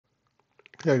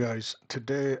Yeah guys,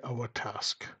 today our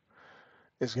task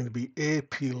is going to be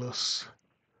A-P-less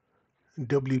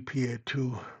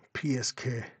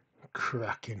WPA2-PSK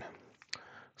cracking.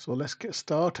 So let's get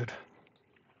started.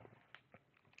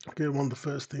 Okay, one of the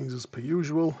first things as per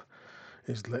usual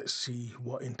is let's see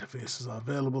what interfaces are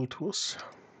available to us.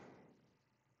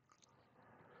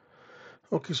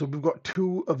 Okay, so we've got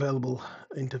two available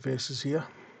interfaces here.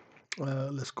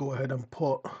 Let's go ahead and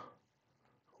put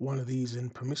one of these in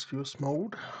promiscuous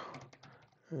mode.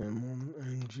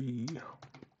 M1NG.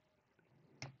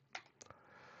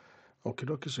 Okay,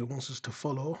 so it wants us to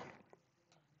follow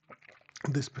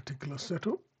this particular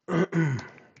setup. Down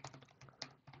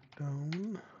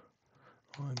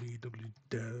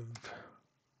ibwdev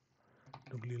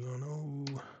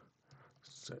wlano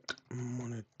set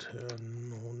monitor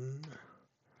none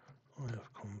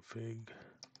ifconfig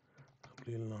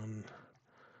wlan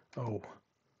oh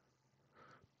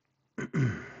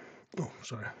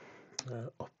sorry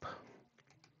up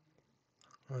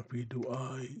redo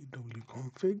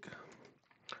iwconfig.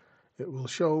 It will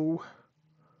show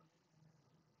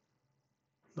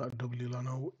that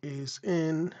wlano is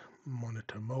in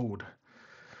monitor mode.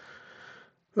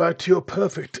 Right, you're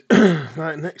perfect.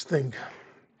 Right, next thing,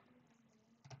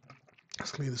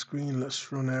 let's clear the screen. Let's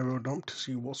run aerodump to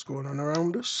see what's going on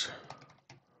around us.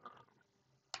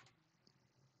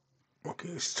 Okay,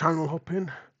 it's channel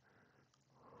hopping.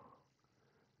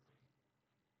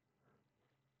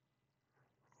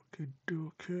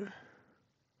 Okay.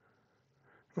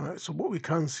 Right, so what we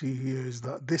can see here is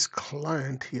that this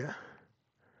client here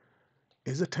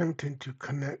is attempting to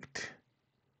connect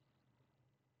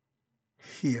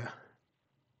here.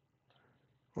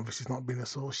 Obviously, it's not been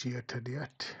associated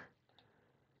yet.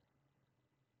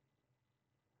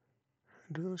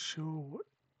 It doesn't show what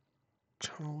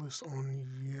channel is on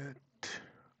yet.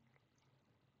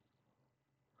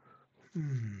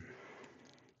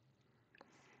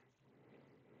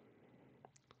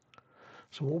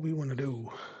 So what we want to do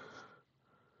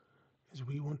is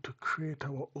we want to create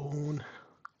our own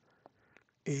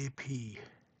AP.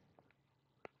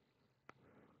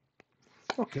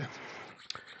 Okay,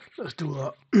 let's do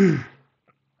that. And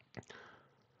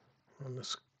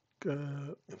let's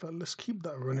in fact, let's keep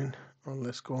that running, and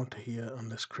let's go onto here and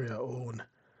let's create our own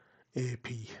AP.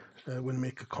 We'll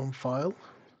make a conf file.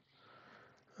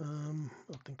 I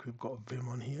think we've got a Vim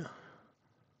on here.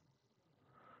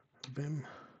 Vim.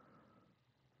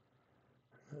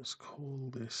 Let's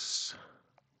call this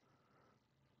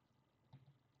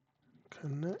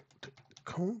connect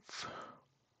conf.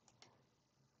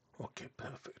 Okay,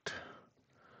 perfect.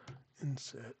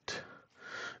 Insert.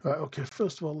 Right, okay,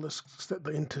 first of all, let's set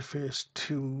the interface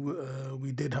to,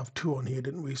 we did have two on here,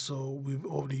 didn't we? So we've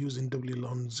already using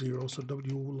WLAN 0, so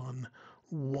WLAN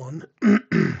 1.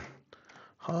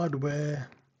 Hardware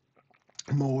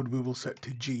mode we will set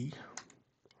to G.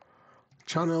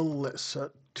 Channel, let's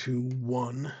set to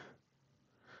 1.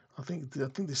 I think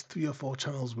there's 3 or 4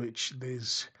 channels which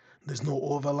there's no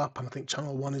overlap, and I think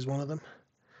channel 1 is one of them.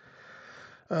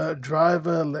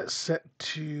 Driver, let's set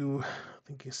to, I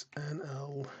think it's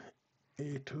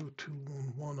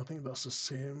NL8211. I think that's the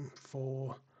same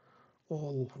for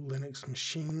all Linux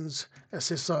machines.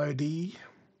 SSID,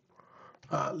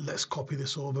 let's copy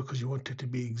this over because you want it to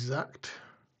be exact.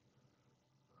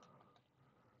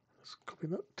 Let's copy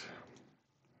that.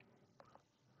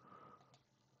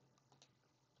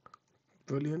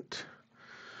 Brilliant.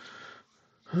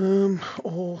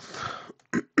 Auth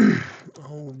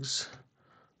algs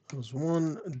was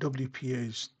 1,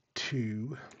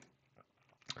 WPA2,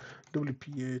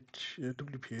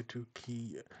 WPA2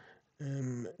 key,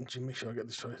 make sure I get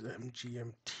this right,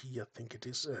 GMT I think it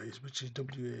is, which is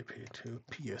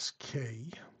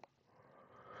WPA2-PSK.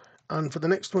 And for the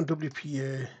next one,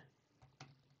 WPA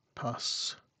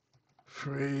pass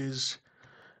phrase.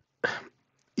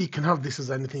 You can have this as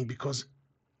anything because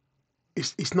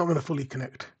it's not going to fully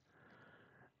connect.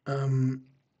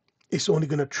 It's only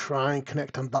going to try and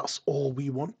connect, and that's all we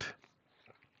want.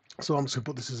 So I'm just going to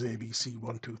put this as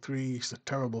ABC123. It's a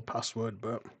terrible password,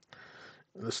 but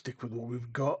let's stick with what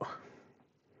we've got.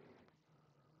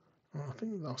 I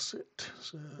think that's it.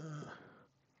 So,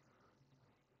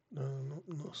 no,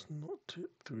 that's not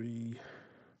it. 3.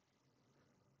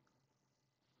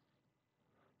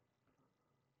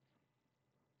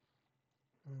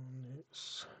 And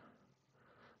it's,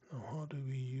 now how do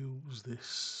we use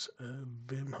this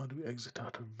Vim? How do we exit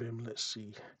out of Vim? Let's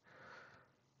see.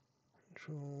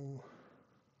 Control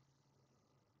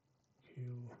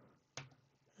Q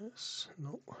S.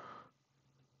 No,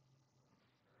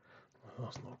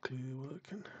 that's not clearly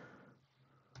working.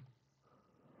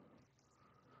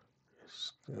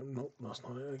 Nope, that's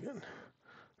not it again.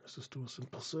 Let's just do a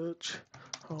simple search.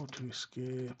 How to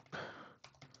escape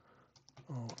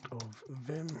out of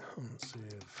Vim and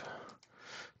save.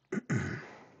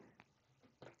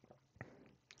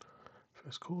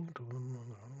 First colon to them on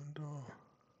the window.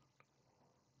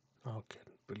 Okay,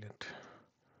 brilliant.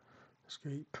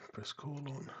 Escape, press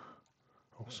colon.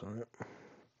 Oh, sorry.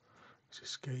 It's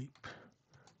escape,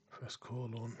 press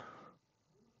colon.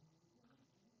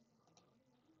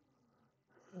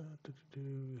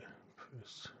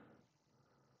 Press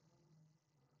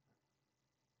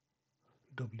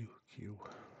WQ.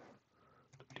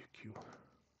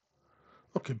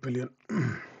 Okay, brilliant.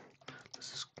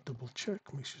 Let's just double check,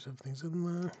 make sure everything's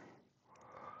in there.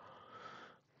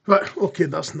 Right, okay,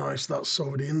 that's nice. That's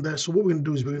already in there. So what we're going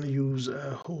to do is we're going to use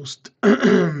host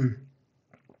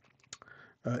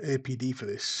APD for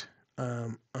this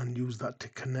and use that to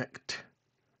connect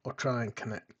or try and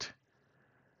connect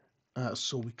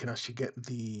so we can actually get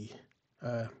the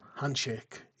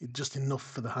handshake, just enough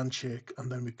for the handshake,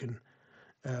 and then we can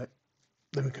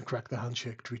crack the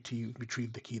handshake to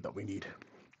retrieve the key that we need.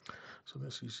 So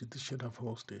let's use this. Should have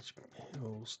host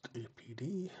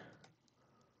APD.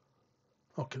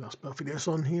 Okay, that's perfect. It's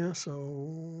on here,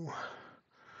 so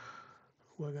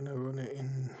we're gonna run it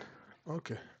in.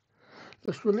 Okay,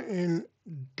 let's run it in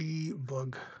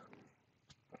debug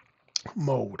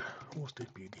mode. Host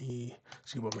APD.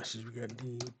 See what message we get.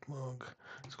 Debug.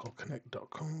 It's called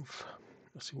connect.conf.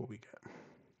 Let's see what we get.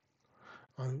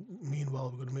 And meanwhile,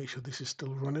 we're going to make sure this is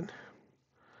still running.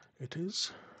 It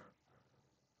is.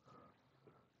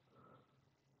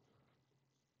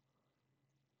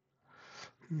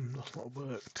 That's not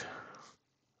worked.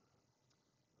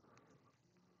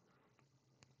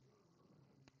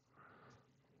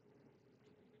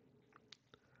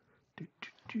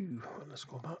 Let's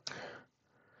go back.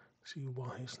 See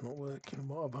why it's not working.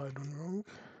 What have I done wrong?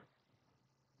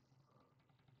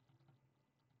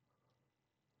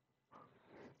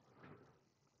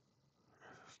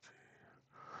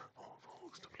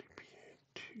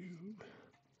 WPA2.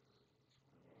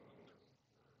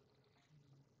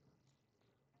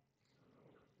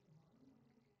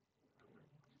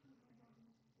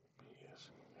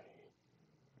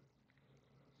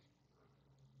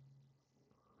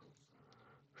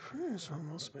 It's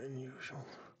almost a bit unusual.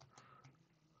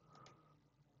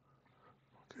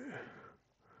 Okay.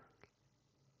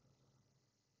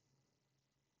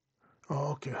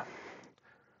 Oh, okay.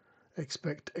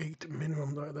 Expect 8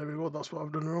 minimum. There we go. That's what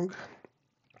I've done wrong.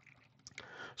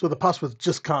 So the password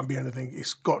just can't be anything.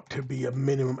 It's got to be a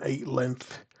minimum 8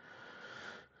 length.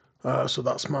 So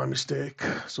that's my mistake.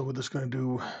 So we're just going to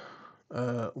do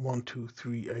 1, 2,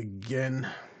 3 again.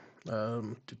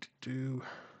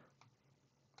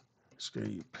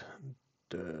 Escape.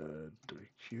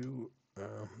 WQ.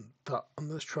 That,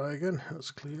 and let's try again. That's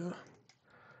clear.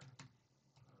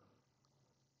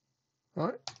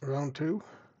 Right, round 2.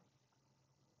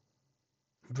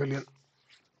 Brilliant.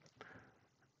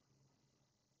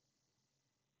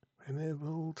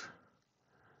 Enabled.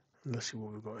 Let's see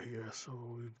what we've got here. So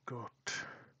we've got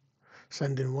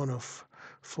sending 1 of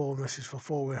 4 messages for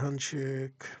 4-way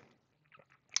handshake.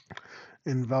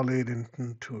 Invalid in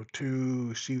 202.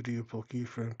 Received a UPL key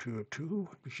from 202.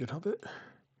 We should have it.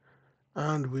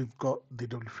 And we've got the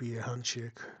WPA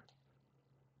handshake,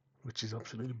 which is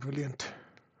absolutely brilliant.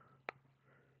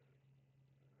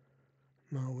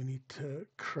 Now we need to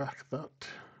crack that.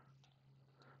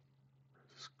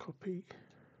 Just copy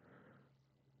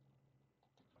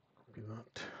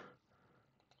that.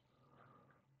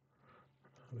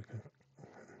 We can.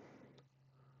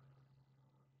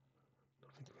 I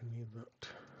think we need that.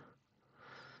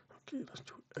 Okay, let's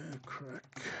do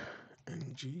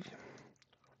aircrack-ng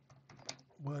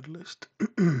word list. To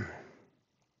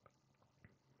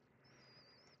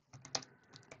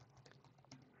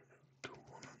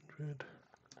 100.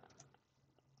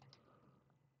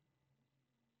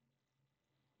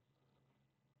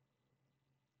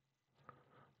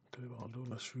 Tell you what I'll do,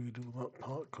 let's redo that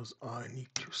part because I need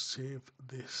to save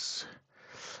this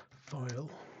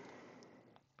file.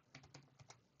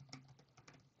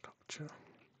 Capture.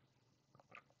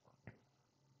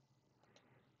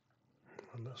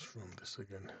 And let's run this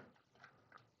again.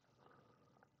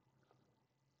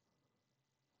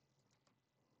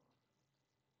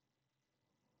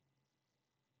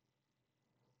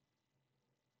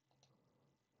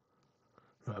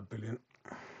 Right, brilliant.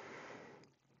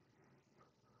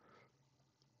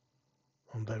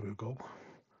 And there we go.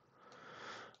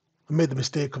 I made the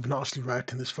mistake of not actually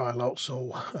writing this file out,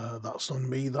 so that's on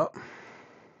me, that.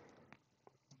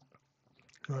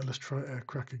 Right, let's try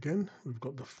aircrack again. We've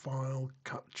got the file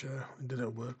capture. It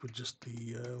didn't work with just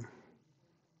the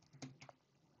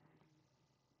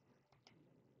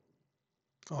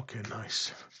okay,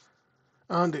 nice.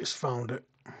 And it's found it.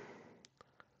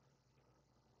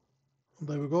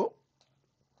 There we go.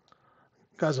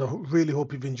 Guys, I really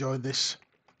hope you've enjoyed this.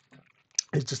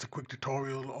 It's just a quick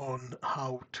tutorial on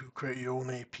how to create your own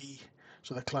AP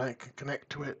so the client can connect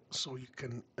to it, so you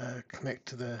can connect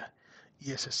to the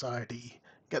ESSID,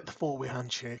 get the four-way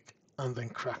handshake, and then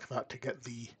crack that to get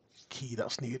the key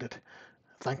that's needed.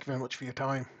 Thank you very much for your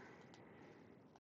time.